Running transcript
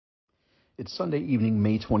It's Sunday evening,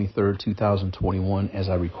 May 23rd, 2021, as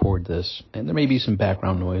I record this. And there may be some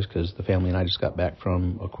background noise because the family and I just got back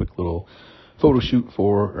from a quick little photo shoot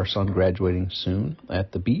for our son graduating soon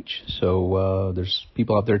at the beach. So there's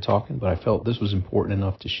people out there talking, but I felt this was important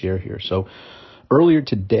enough to share here. So earlier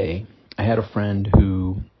today, I had a friend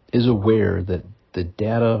who is aware that the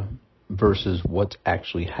data versus what's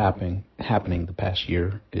actually happening the past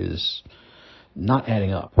year is not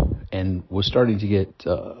adding up, and was starting to get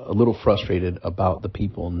a little frustrated about the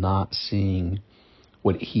people not seeing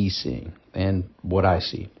what he's seeing and what I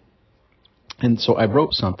see. And so I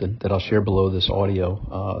wrote something that I'll share below this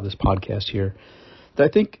audio, this podcast here, that I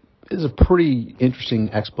think is a pretty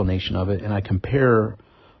interesting explanation of it. And I compare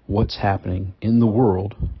what's happening in the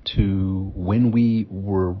world to when we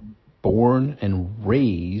were born and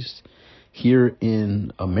raised here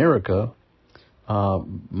in America.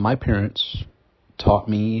 My parents taught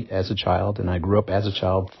me as a child, and I grew up as a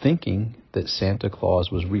child thinking that Santa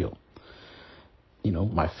Claus was real. You know,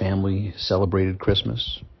 my family celebrated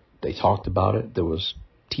Christmas. They talked about it. There was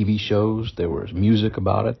TV shows. There was music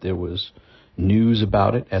about it. There was news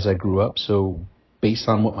about it as I grew up. So based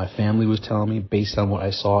on what my family was telling me, based on what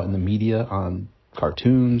I saw in the media on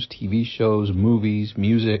cartoons, TV shows, movies,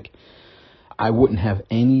 music, I wouldn't have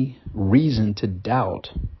any reason to doubt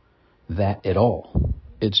that at all.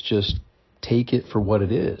 It's just take it for what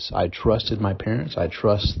it is. I trusted my parents. I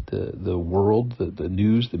trust the world, the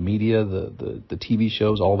news, the media, the TV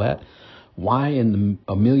shows, all that. Why in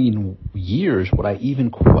a million years would I even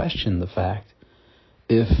question the fact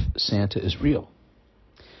if Santa is real?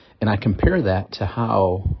 And I compare that to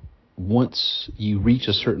how once you reach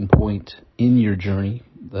a certain point in your journey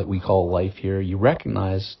that we call life here, you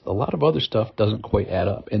recognize a lot of other stuff doesn't quite add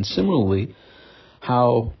up. And similarly,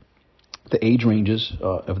 how the age ranges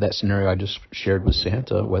of that scenario I just shared with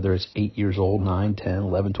Santa, whether it's 8 years old, 9, 10,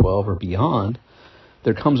 11, 12, or beyond,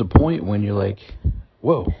 there comes a point when you're like,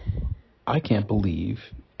 whoa, I can't believe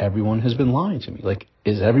everyone has been lying to me. Like,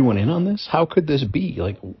 is everyone in on this? How could this be?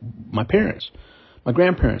 Like, my parents, my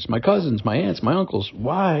grandparents, my cousins, my aunts, my uncles,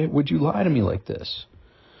 why would you lie to me like this?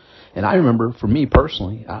 And I remember, for me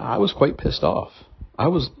personally, I was quite pissed off. I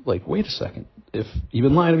was like, wait a second. If you've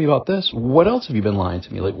been lying to me about this, what else have you been lying to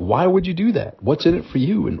me? Like, why would you do that? What's in it for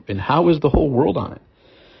you? And how is the whole world on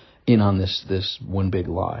this one big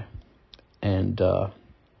lie? And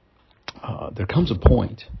there comes a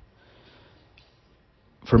point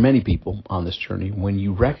for many people on this journey when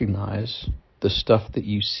you recognize the stuff that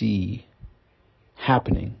you see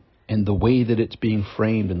happening and the way that it's being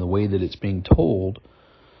framed and the way that it's being told.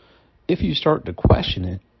 If you start to question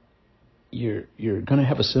it, you're going to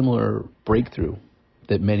have a similar breakthrough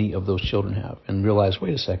that many of those children have and realize,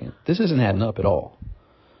 wait a second, this isn't adding up at all.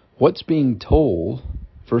 What's being told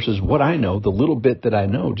versus what I know, the little bit that I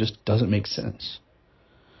know, just doesn't make sense.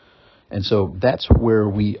 And so that's where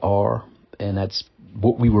we are, and that's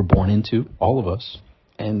what we were born into, all of us.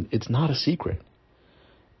 And it's not a secret.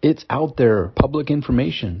 It's out there, public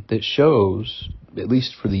information that shows, at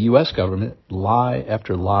least for the U.S. government, lie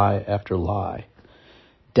after lie after lie.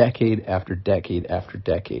 Decade after decade after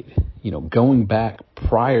decade, going back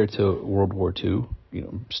prior to World War II,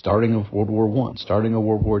 starting of World War I, starting of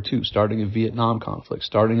World War II, starting of Vietnam conflict,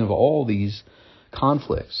 starting of all these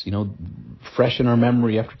conflicts, fresh in our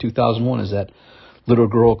memory after 2001 is that little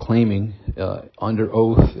girl claiming under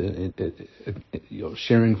oath,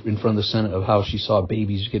 sharing in front of the Senate of how she saw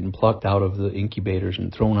babies getting plucked out of the incubators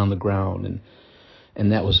and thrown on the ground,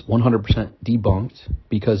 and that was 100% debunked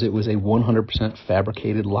because it was a 100%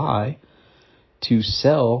 fabricated lie to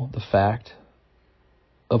sell the fact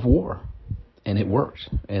of war. And it worked.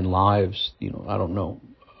 And lives,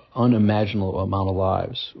 unimaginable amount of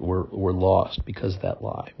lives were lost because of that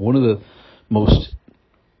lie. One of the most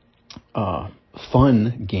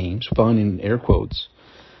fun games, fun in air quotes,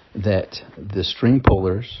 that the string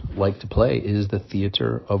pullers like to play is the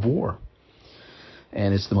theater of war.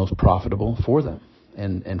 And it's the most profitable for them.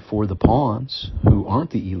 And for the pawns who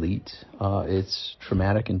aren't the elite, it's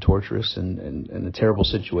traumatic and torturous and a terrible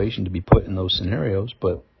situation to be put in those scenarios.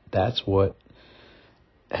 But that's what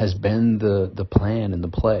has been the plan and the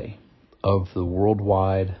play of the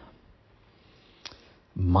worldwide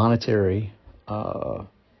monetary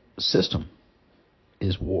system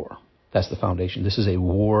is war. That's the foundation. This is a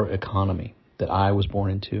war economy that I was born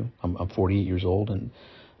into. I'm 48 years old, and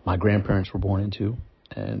my grandparents were born into,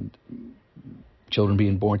 and children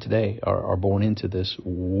being born today are born into this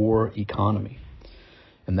war economy.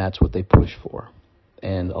 And that's what they push for.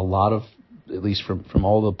 And a lot of, at least from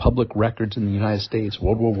all the public records in the United States,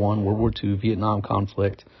 World War I, World War II, Vietnam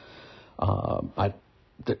conflict,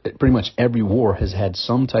 pretty much every war has had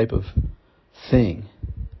some type of thing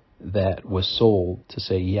that was sold to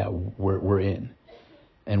say, yeah, we're in.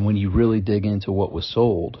 And when you really dig into what was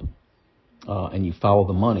sold and you follow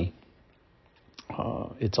the money,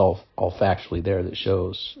 it's all factually there that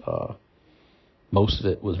shows most of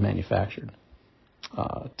it was manufactured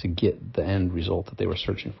to get the end result that they were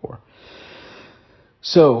searching for.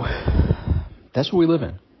 So that's what we live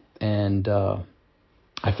in. And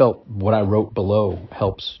I felt what I wrote below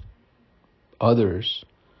helps others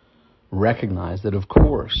recognize that, of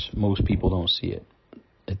course, most people don't see it.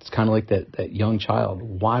 It's kind of like that young child.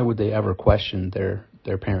 Why would they ever question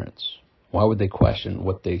their parents? Why would they question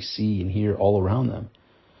what they see and hear all around them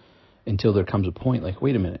until there comes a point like,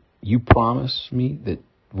 wait a minute, you promise me that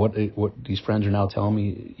what these friends are now telling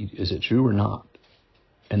me, is it true or not?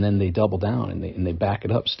 And then they double down and they back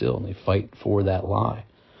it up still and they fight for that lie.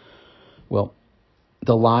 Well,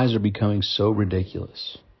 the lies are becoming so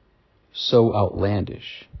ridiculous, so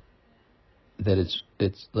outlandish, that it's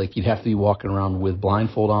like you'd have to be walking around with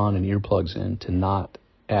blindfold on and earplugs in to not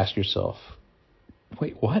ask yourself,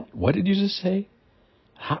 wait, what? What did you just say?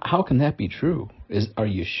 How can that be true? Are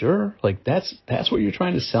you sure? Like that's what you're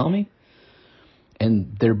trying to sell me?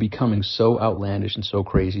 And they're becoming so outlandish and so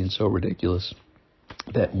crazy and so ridiculous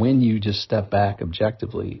that when you just step back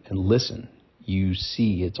objectively and listen, you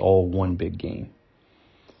see it's all one big game.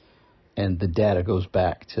 And the data goes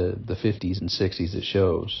back to the 50s and 60s that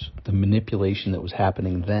shows the manipulation that was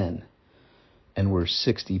happening then. And we're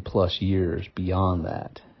 60 plus years beyond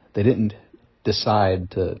that. They didn't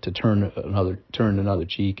decide to turn another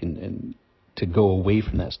cheek and to go away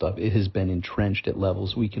from that stuff. It has been entrenched at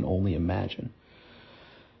levels we can only imagine.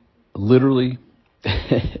 Literally,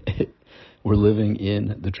 we're living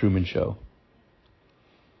in the Truman Show.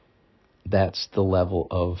 That's the level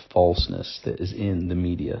of falseness that is in the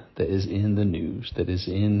media, that is in the news, that is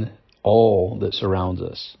in all that surrounds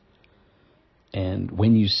us. And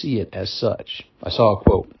when you see it as such, I saw a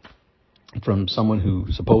quote from someone who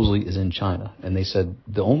supposedly is in China, and they said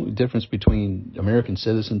the only difference between American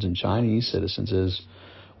citizens and Chinese citizens is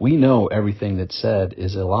we know everything that's said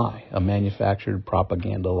is a lie, a manufactured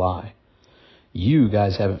propaganda lie. You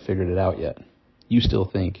guys haven't figured it out yet. You still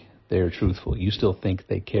think they're truthful. You still think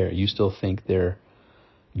they care. You still think they're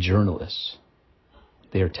journalists.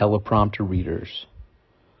 They are teleprompter readers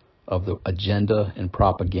of the agenda and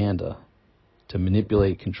propaganda to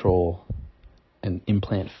manipulate, control, and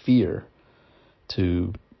implant fear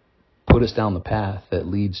to put us down the path that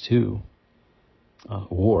leads to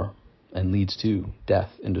war and leads to death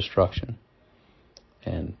and destruction.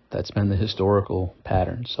 And that's been the historical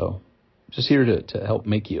pattern. So just here to help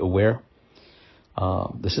make you aware.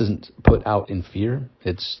 This isn't put out in fear.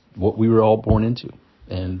 It's what we were all born into.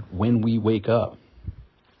 And when we wake up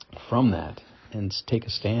from that and take a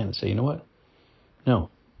stand and say, you know what? No.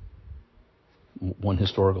 One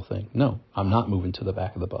historical thing. No, I'm not moving to the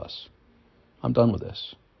back of the bus. I'm done with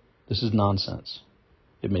this. This is nonsense.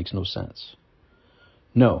 It makes no sense.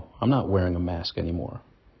 No, I'm not wearing a mask anymore.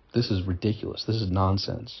 This is ridiculous. This is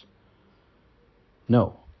nonsense.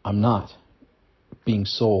 No, I'm not being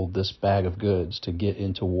sold this bag of goods to get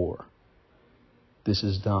into war. This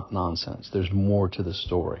is not nonsense. There's more to the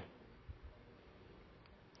story.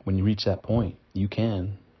 When you reach that point, you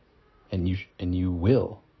can and you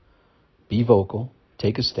will be vocal,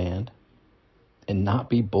 take a stand, and not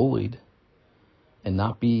be bullied and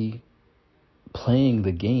not be playing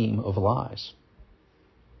the game of lies.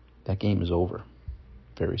 That game is over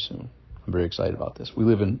very soon. I'm very excited about this. We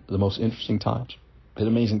live in the most interesting times and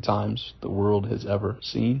amazing times the world has ever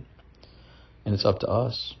seen. And it's up to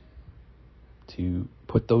us to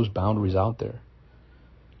put those boundaries out there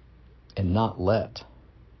and not let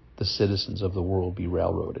the citizens of the world be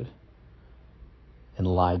railroaded and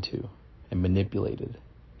lied to and manipulated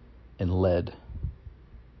and led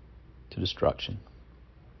to destruction.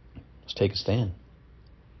 Let's take a stand.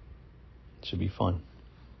 It should be fun.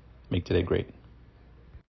 Make today great.